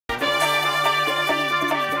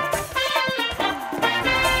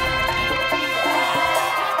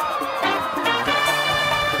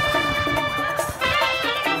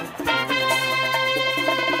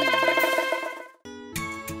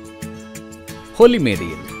ஹோலி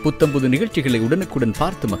மேடையில் புத்தம்புது நிகழ்ச்சிகளை உடனுக்குடன்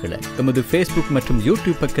பார்த்து மகிழ எமது ஃபேஸ்புக் மற்றும்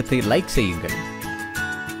யூடியூப் பக்கத்தை லைக் செய்யுங்கள்.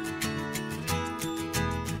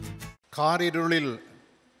 காரிருளில்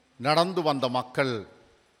நடந்து வந்த மக்கள்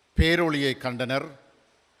பேரொளியை கண்டனர்.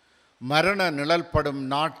 மரண நிழல்படும்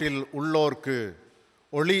நாட்டில் உள்ளோர்க்கு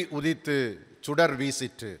ஒளி உதித்து சுடர்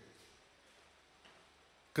வீசிற்று.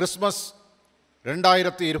 கிறிஸ்மஸ்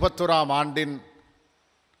 2021 ஆண்டின்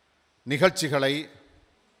நிகழ்ச்சிகளை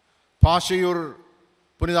பாஷையூர்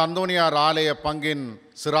புனித அந்தோனியார் ஆலய பங்கின்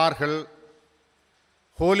சிறார்கள்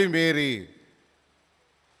ஹோலி மேரி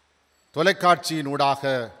தொலைக்காட்சியினூடாக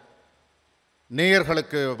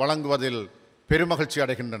நேயர்களுக்கு வழங்குவதில் பெருமகிழ்ச்சி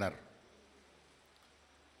அடைகின்றனர்.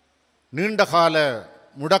 நீண்டகால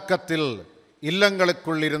முடக்கத்தில்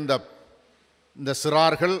இல்லங்களுக்குள் இருந்த இந்த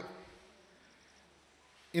சிறார்கள்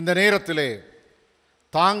இந்த நேரத்திலே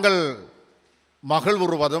தாங்கள்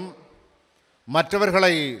மகிழ்வுறுவதும்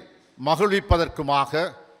மற்றவர்களை மகிழ்விப்பதற்குமாக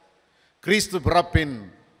கிறிஸ்து பிறப்பின்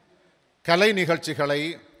கலை நிகழ்ச்சிகளை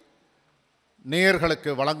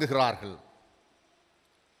நேயர்களுக்கு வழங்குகிறார்கள்.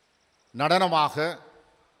 நடனமாக,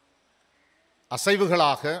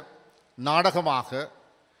 அசைவுகளாக, நாடகமாக,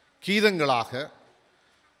 கீதங்களாக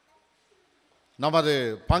நமது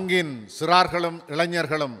பங்கின் சிறார்களும்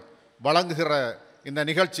இளைஞர்களும் வழங்குகிற இந்த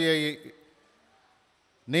நிகழ்ச்சியை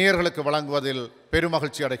நேயர்களுக்கு வழங்குவதில்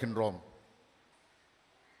பெருமகிழ்ச்சி அடைகின்றோம்.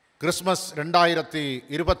 கிறிஸ்மஸ்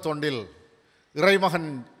 2021 இறைமகன்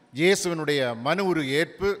இயேசுவினுடைய மனு உரு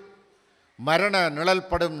ஏற்பு மரண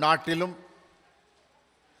நிழல்படும் நாட்டிலும்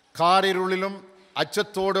காரிருளிலும்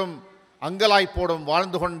அச்சத்தோடும் அங்கலாய்ப்போடும்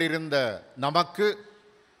வாழ்ந்து கொண்டிருந்த நமக்கு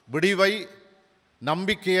விடிவை,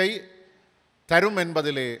 நம்பிக்கையை தரும்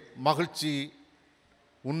என்பதிலே மகிழ்ச்சி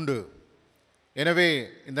உண்டு. எனவே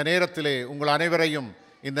இந்த நேரத்திலே உங்கள் அனைவரையும்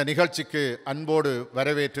இந்த நிகழ்ச்சிக்கு அன்போடு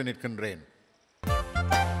வரவேற்று நிற்கின்றேன்.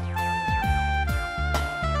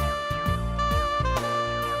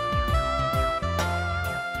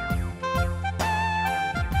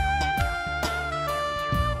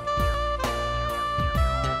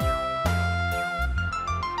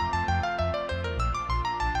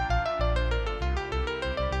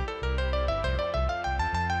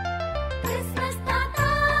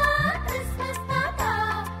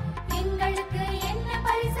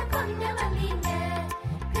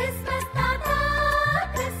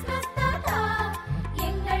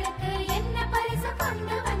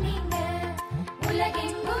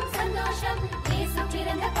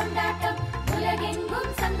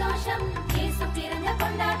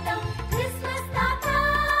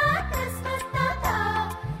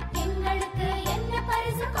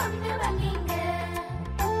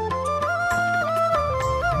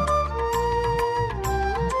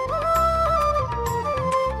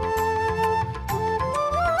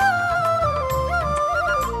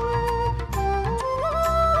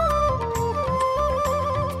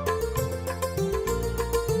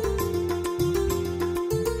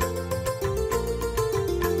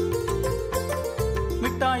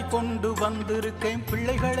 கொண்டு வந்திருக்கேன்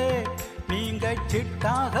பிள்ளைகளே, நீங்க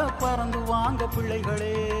சிட்டாக பறந்து வாங்க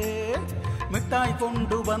பிள்ளைகளே. மிட்டாய்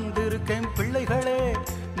கொண்டு வந்திருக்கேன் பிள்ளைகளே,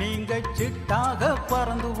 நீங்க சிட்டாக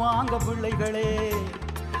பறந்து வாங்க பிள்ளைகளே.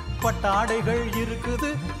 பட்டாடைகள் இருக்குது,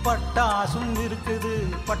 பட்டாசும் இருக்குது,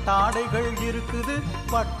 பட்டாடைகள் இருக்குது,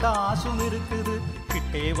 பட்டாசும் இருக்குது.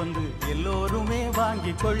 கிட்டே வந்து எல்லோருமே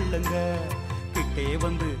வாங்கி கொள்ளுங்க, கிட்டே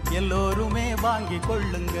வந்து எல்லோருமே வாங்கி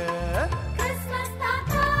கொள்ளுங்க.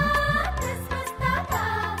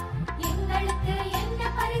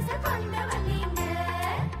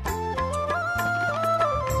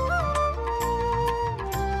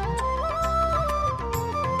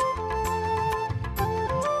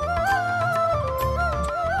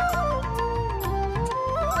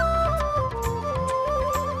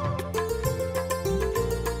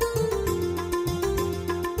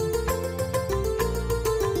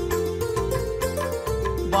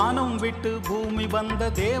 வானம் விட்டு பூமி வந்த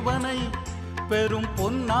தேவனை பெரும்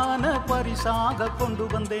பொன்னான பரிசாக கொண்டு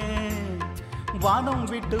வந்தேன். வானம்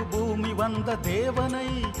விட்டு பூமி வந்த தேவனை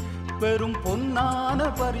பெரும் பொன்னான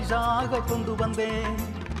பரிசாக கொண்டு வந்தேன்.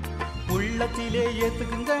 உள்ளத்திலே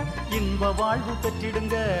ஏத்துக்குங்க, இன்ப வாழ்வு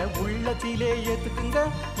பெற்றிடுங்க. உள்ளத்திலே ஏத்துக்குங்க,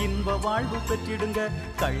 இன்ப வாழ்வு பெற்றிடுங்க.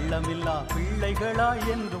 கள்ளமில்லா பிள்ளைகளா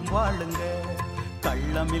என்றும் வாழுங்க,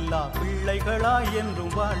 கள்ளமில்லா பிள்ளைகளா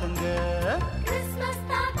என்றும் வாழுங்க.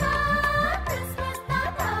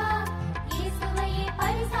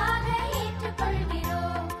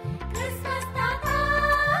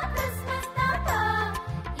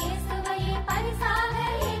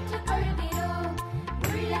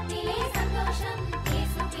 உள்ளத்திலே சந்தோஷம்,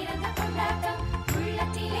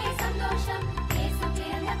 இயேசு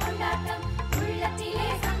பிறந்த கொண்டாட்டம்.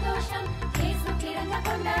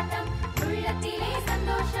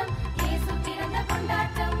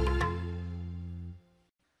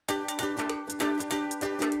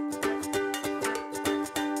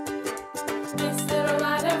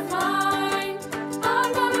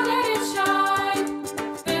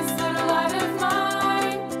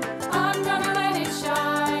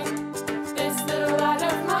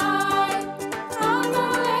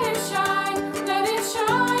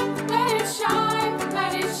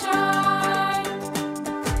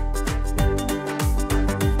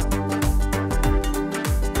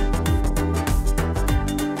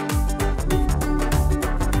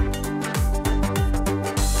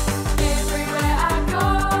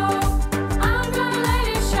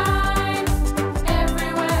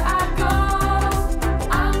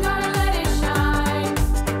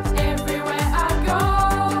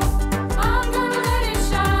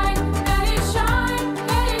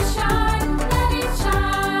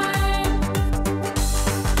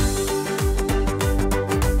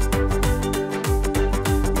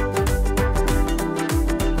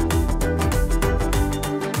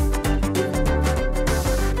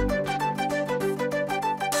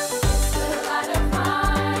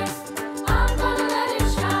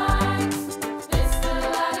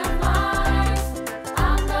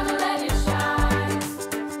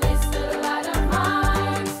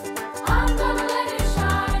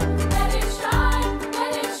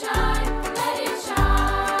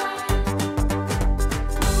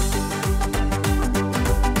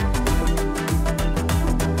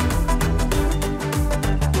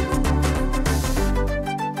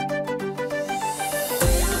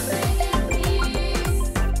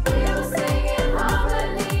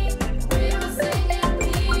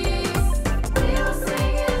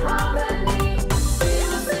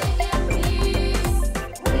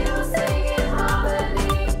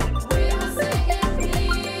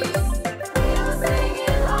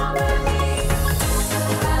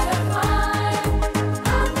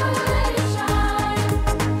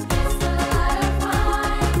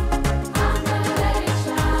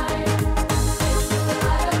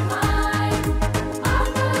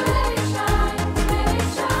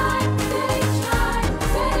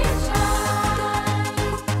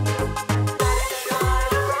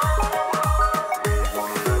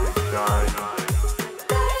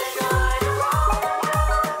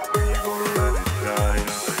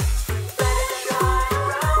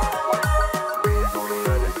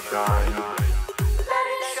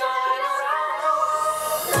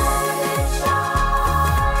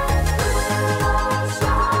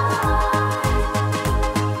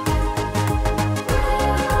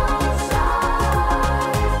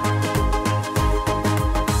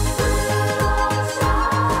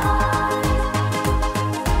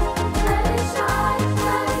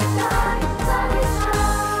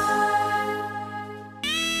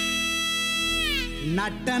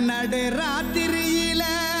 நட்ட நடு ராத்திரியில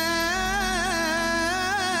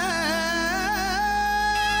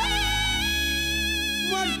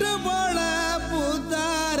மொட்டு போல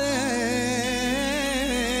பூத்தாரே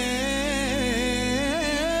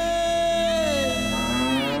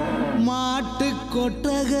மாட்டு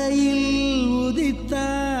கொட்டகையில்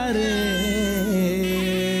உதித்தாரே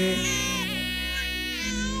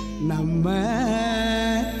நம்ம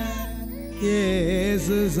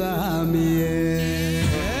இயேசு சாமியே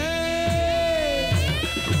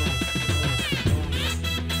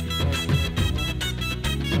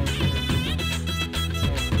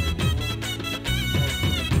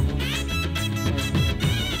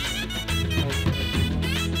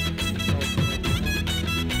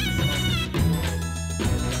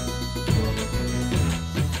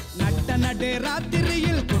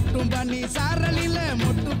ராத்திரியில் கொட்டும் பண்ணி சாரலில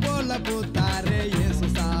மொட்டு போல பூத்தாரே இயேசு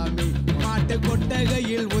சாமி மாட்டு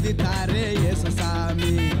கொட்டகையில் உதித்தாரே இயேசு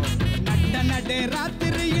சாமி நட்ட நடு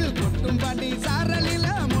ராத்திரியில் கொட்டும் பண்ணி சாரலில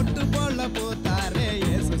மொட்டு போல பூத்தாரே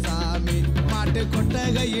இயேசு சாமி மாட்டு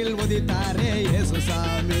கொட்டகையில் உதித்தாரே இயேசு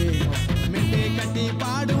சாமி மெட்டை கட்டி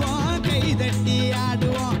பாடுவோம் கை தட்டி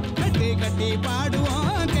ஆடுவோம் மெட்டை கட்டி பாடுவோம்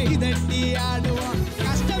கை தட்டி ஆடுவோம்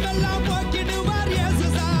கஷ்டமெல்லாம் போக்கிடுவார் இயேசு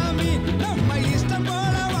சாமி நம்ம இஷ்டம்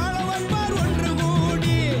போல வாழ வைப்பார் ஒன்று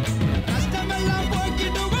கூடி கஷ்டமெல்லாம்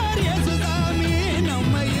போக்கிடுவார் இயேசு சாமி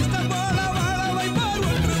நம்ம இஷ்டம் போல வாழ வைப்பார்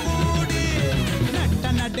ஒன்று கூடி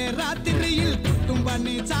நட்ட நடு ராத்திரியில் குட்டும்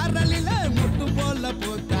பண்ணி சாரலில முட்டு போல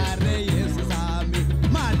பூத்தாரே இயேசு சாமி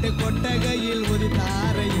மாட்டு கொட்டகையில்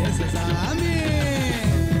உதித்தாரே இயேசு சாமி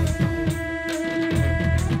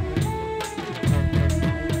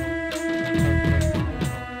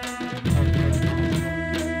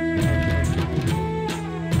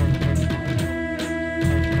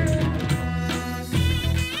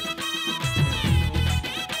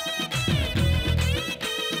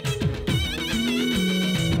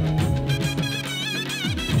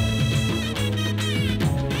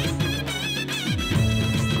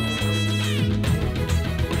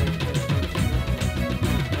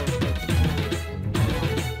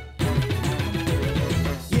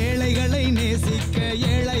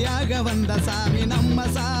வந்த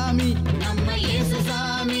சாமி நம்ம இயேசு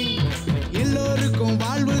சாமி எல்லோருக்கும்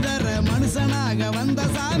வாழ்வு தர மனுஷனாக வந்த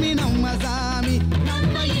சாமி நம்ம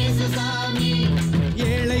இயேசு சாமி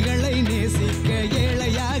ஏழைகளை நேசிக்க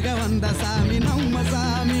ஏழையாக வந்த சாமி நம்ம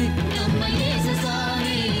இயேசு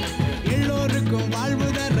சாமி எல்லோருக்கும் வாழ்வு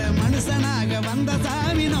தர மனுஷனாக வந்த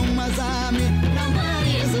சாமி நம்ம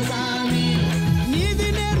இயேசு சாமி நீதி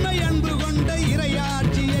நேர்மை அன்பு கொண்ட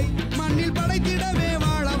இறையாட்சியை மண்ணில் படைத்திடவே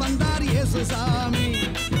இயேசு சாமி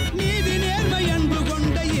நீதி நேர்மை அன்பு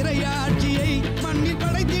கொண்ட இறையாட்சியை மண்ணில்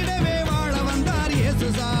படைத்திடவே வாழ வந்தார் இயேசு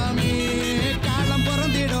சாமி காலம்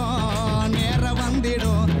பிறந்திடும் நேரம்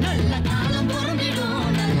வந்திடும் நல்ல காலம் பிறந்திடும்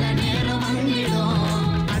நல்ல நேரம் வந்திடும்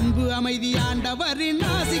அன்பு அமைதி ஆண்டவரின்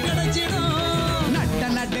ஆசி கிடைச்சிடும் நட்ட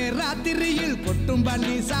நடு ராத்திரியில் கொட்டும்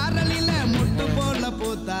பண்ணி சாரலில முட்டு போல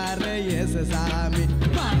பூத்தாரே இயேசு சாமி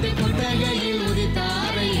மாட்டு கொட்டகையில்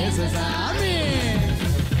உதித்தாரே இயேசு சாமி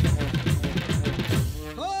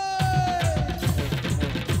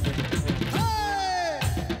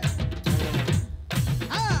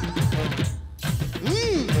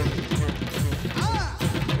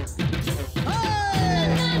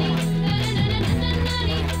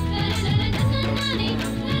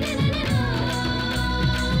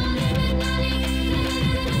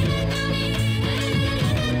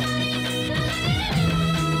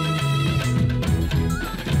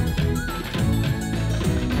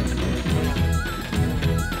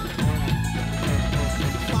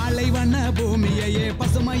பூமியையே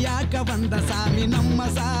பசுமையாக்க வந்த சாமி நம்ம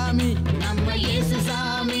இயேசு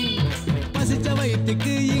சாமி பசிச்ச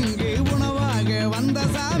வயிற்றுக்கு இங்கு உணவாக வந்த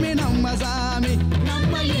சாமி நம்ம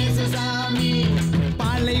இயேசு சாமி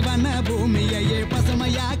பாலைவன பூமியையே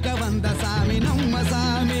பசுமையாக்க வந்த சாமி நம்ம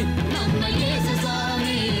இயேசு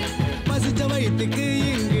சாமி பசிச்ச வயிற்றுக்கு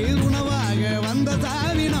இங்கு உணவாக வந்த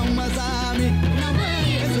சாமி நம்ம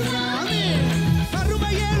இயேசு சாமி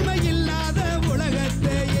கருமை ஏழ்மை இல்லாத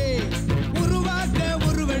உலகத்தையே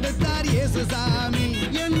இயேசு சாமி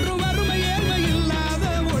என்று வறுமை ஏழ்மை இல்லாத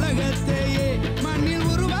உலகத்தையே மண்ணில்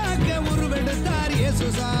உருவாக்க உருவெடுத்தார் இயேசு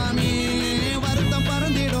சாமி வருத்தம்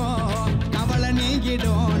பறந்திடும் கவலை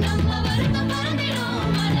நீங்கிடும்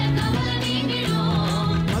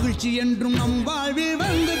மகிழ்ச்சி என்றும் நம் வாழ்வில்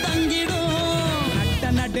வந்து தங்கிடும்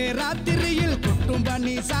நட்ட நடு ராத்திரியில் கொட்டும்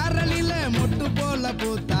பண்ணி சாரலில மொட்டு போல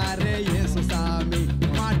பூத்தாரே இயேசு சாமி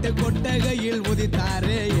மாட்டு கொட்டகையில்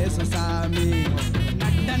உதித்தாரே இயேசு சாமி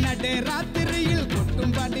நடு ராத்திரியில்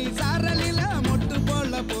கொட்டும் பண்ணி சாரலில மொட்டு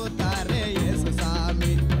போல பூத்தாரே இயேசு சாமி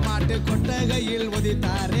கொட்டகையில்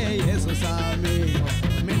உதித்தாரே இயேசுசாமி.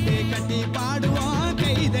 மெட்டு கட்டி பாடுவோம்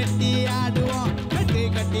கைதட்டி ஆடுவோம், மெட்டு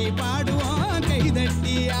கட்டி பாடுவோம்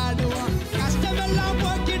கைதட்டி ஆடுவோம். கஷ்டமெல்லாம்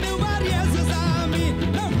போக்கிடுவார் இயேசுசாமி,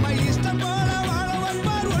 நம்ம இஷ்டம் போல வாழ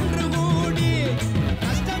வைப்பார் ஒன்று கூடி.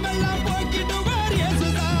 கஷ்டமெல்லாம் போக்கிடுவார்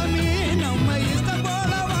இயேசுசாமி, நம்ம இஷ்டம்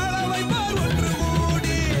போல வாழ வைப்பார் ஒன்று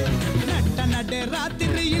கூடி. நட்ட நடு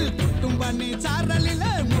ராத்திரியில் குட்டும் பண்ணி சாரலில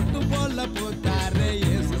முட்டு போல பூத்தாரே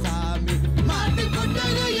இயேசுசாமி. மாட்டு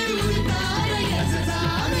கொட்டகையில் உதித்தாரே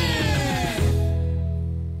இயேசுசாமி.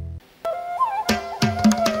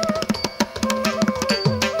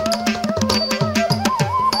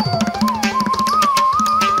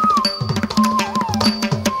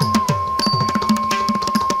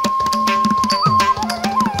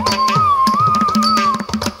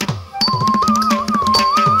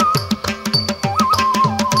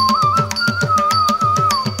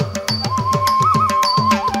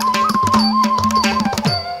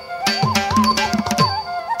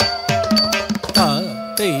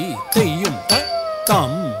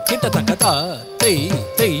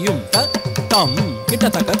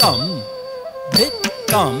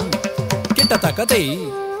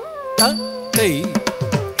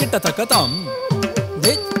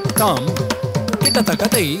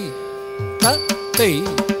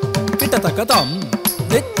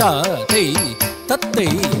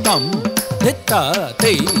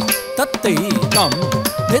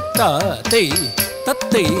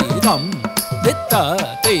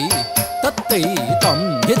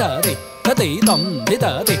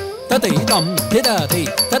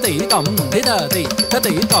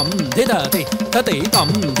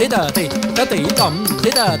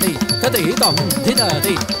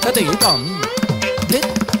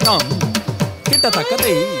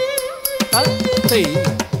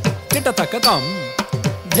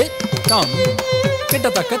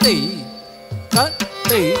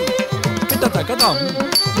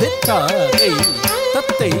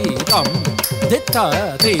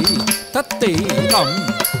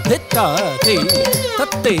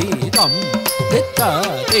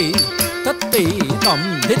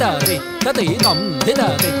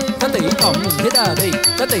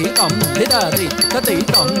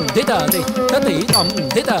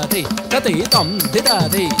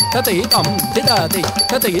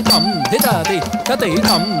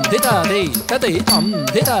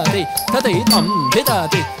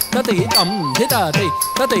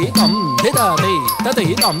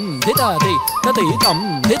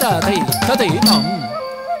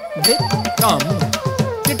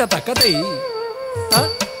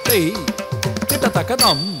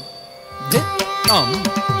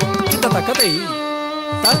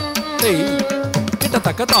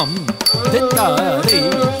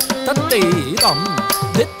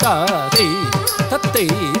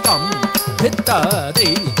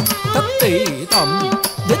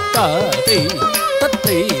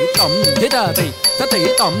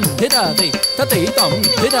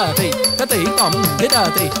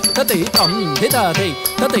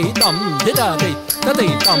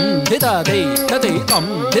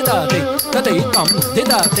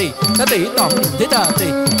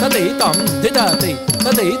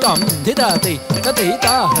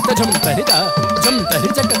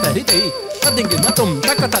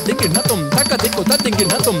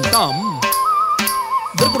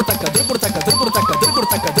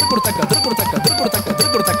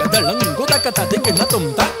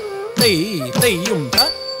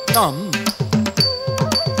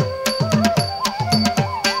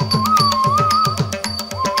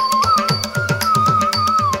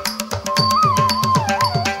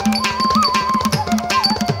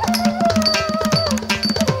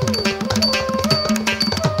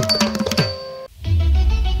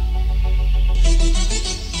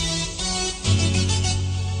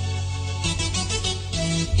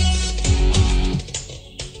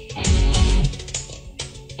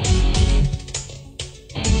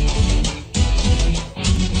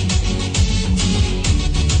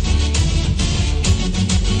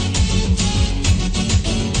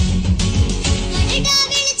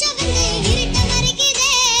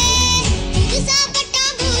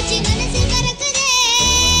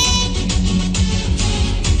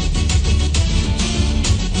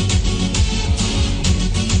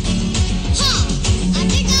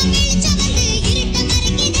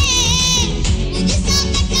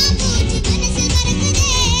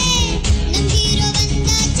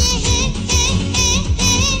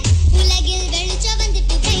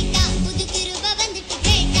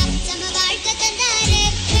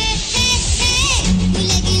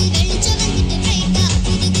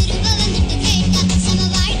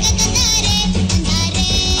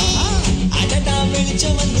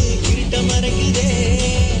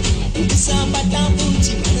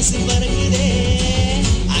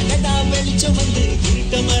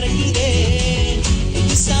 மறக்குதே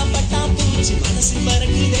புதுசா பட்டா பூச்சி மனசு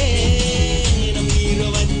மறக்குதே நம் ஹீரோ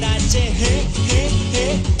வந்தாச்சே ஹே ஹே ஹே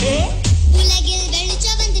ஹே உலகில்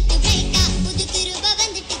வெளிச்சம் வந்துட்டு கிரேட்டா புது கிருப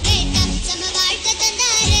வந்துட்டு கிரேட்டா சம வாழ்க்கை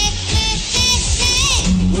தந்தாரே ஹே ஹே ஹே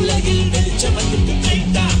உலகில் வெளிச்சம் வந்துட்டு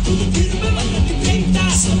கிரேட்டா புது கிருப வந்துட்டு கிரேட்டா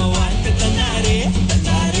சம வாழ்க்கை தந்தாரே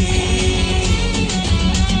தந்தாரே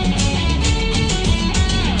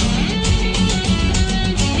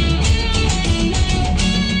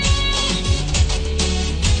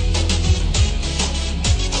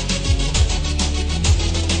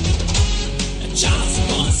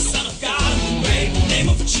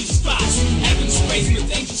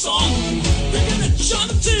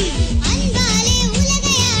அன்பாலே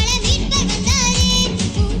உலகை ஆள மீட்பர் வந்தாரே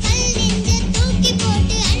உங்கள் நெஞ்ச தூக்கி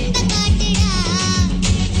போட்டு அன்பை காட்டுடா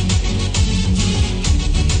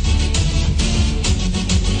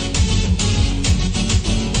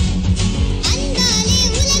அன்பாலே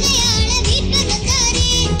உலகை ஆள மீட்பர் வந்தாரே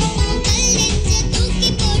உங்கள் நெஞ்ச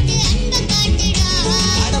தூக்கி போட்டு அன்பை காட்டுடா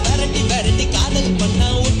அட வரட்டி வரட்டி காதல் பண்ணா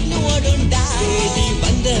ஒண்ணு ஓடுண்டா தேடி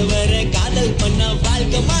வந்தவர காதல் பண்ணா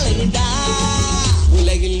வாழ்க்கை மலருண்டா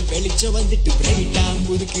உலகில் வெளிச்சம் வந்துட்டு கிரேட்டா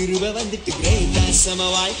புது கிருப வந்துட்டு கிரேட்டா சம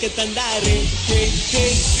வாழ்க்கை தந்தாரே ஹே ஹே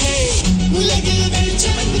ஹே உலகில்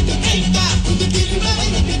வெளிச்சம் வந்துட்டு கிரேட்டா புது கிருப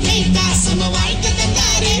வந்துட்டு கிரேட்டா சம வாழ்க்கை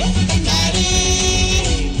தந்தாரே தந்தாரே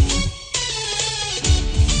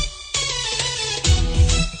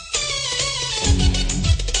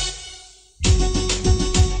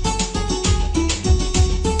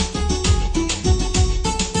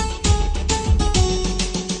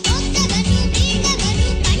தோத்தவனு வீழ்ந்தவனு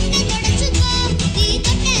கண்ணை தொடச்சுக்கோ நீ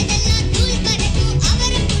தொட்டதெல்லாம் தூள் பறக்கும்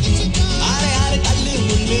அவரை பிடிச்சுக்கோ ஆறு ஆறு தள்ளு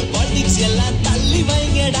முள்ளு பாலிடிக்ஸ் எல்லாம் தள்ளி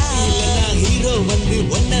வைங்கடா இல்லனா ஹீரோ வந்து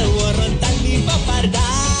ஒன்ன ஓரம் தள்ளி பாப்பாருடா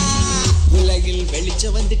உலகில்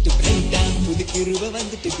வெளிச்சம் வந்துட்டு பிரைட்டா புது கிருப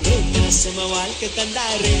வந்துட்டு கிரேட்டா சம வாழ்க்கை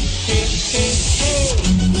தந்தாரே ஹே ஹே ஹே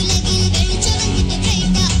உலகில் வெளிச்சம் வந்துட்டு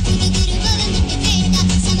கிரேட்டா புது கிருப வந்துட்டு கிரேட்டா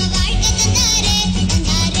சம வாழ்க்கை தந்தாரே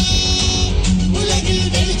தந்தாரே உலகில்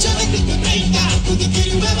வெளிச்சம் வந்துட்டு பிரைட்டா புது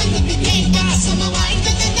கிருப வந்துட்டு கிரேட்டா சம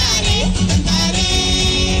வாழ்க்கை தந்தாரே தந்தாரே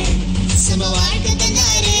சம வாழ்க்கை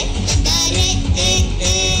தந்தாரே தந்தாரே ஏ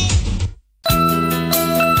ஏ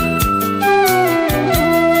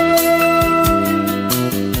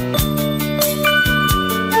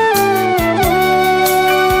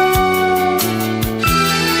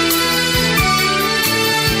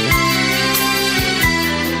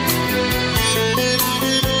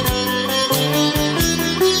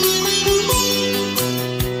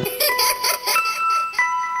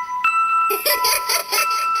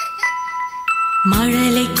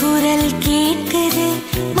மழலை குரல் கேட்குது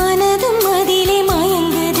மனதும் அதிலே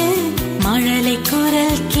மயங்குது மழலை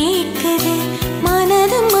குரல் கேட்குது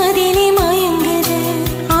மனதும் அதிலே மயங்குது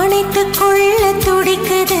அணைத்துக் கொள்ள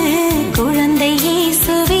துடிக்குது குழந்தை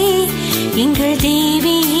இயேசுவே எங்கள்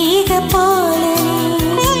தெய்வீக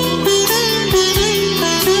பாலனே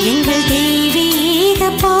எங்கள் தெய்வீக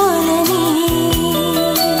பாலனே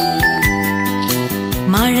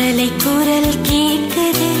மழலை குரல்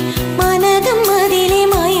கேட்குது மனதும் அதிலே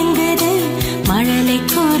மயங்குது மழலை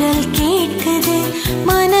குரல் கேட்குது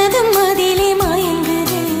மனதும் அதிலே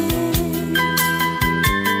மயங்குது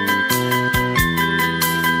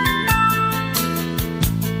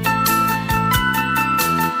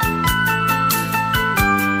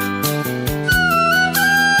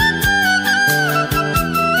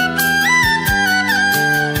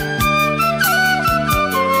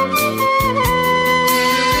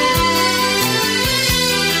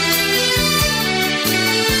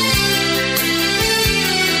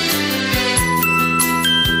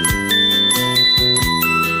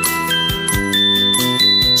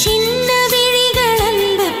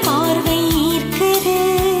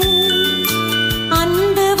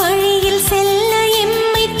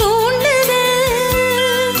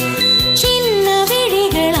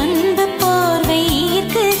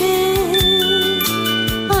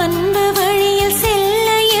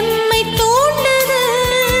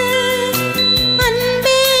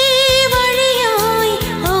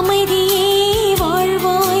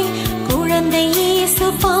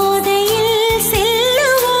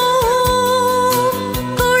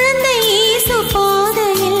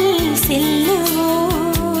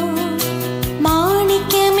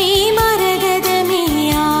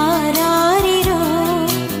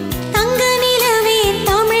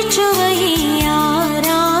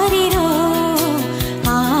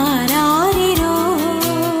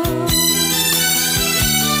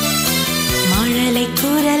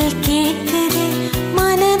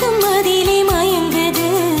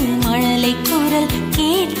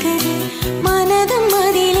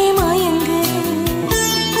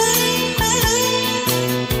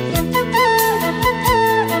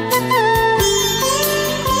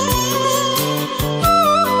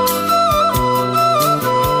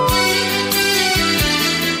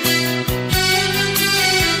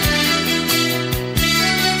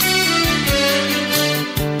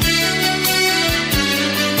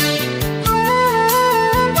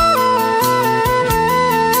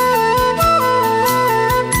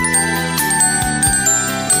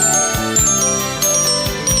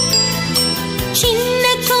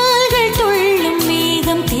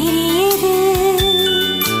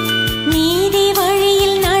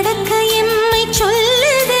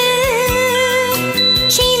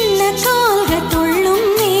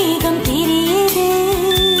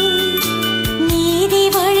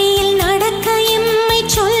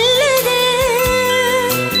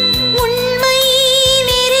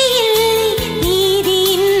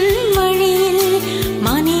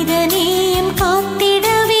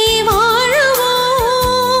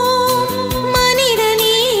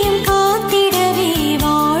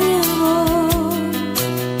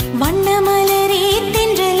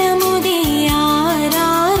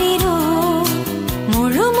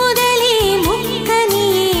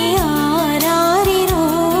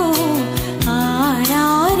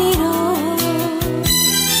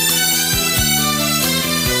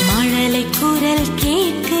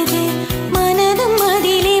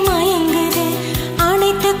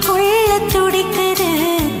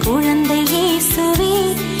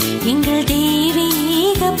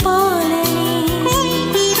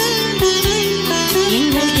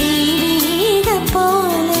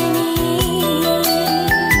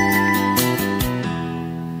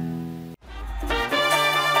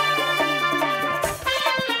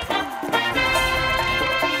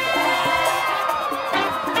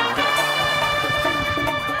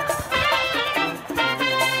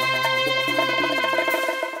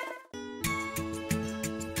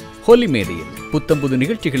ஹோலி மேடையில் புத்தம்புது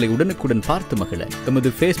நிகழ்ச்சிகளை உடனுக்குடன் பார்த்து மகிழ எமது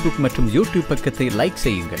ஃபேஸ்புக் மற்றும் யூடியூப் பக்கத்தை லைக்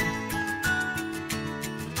செய்யுங்கள்.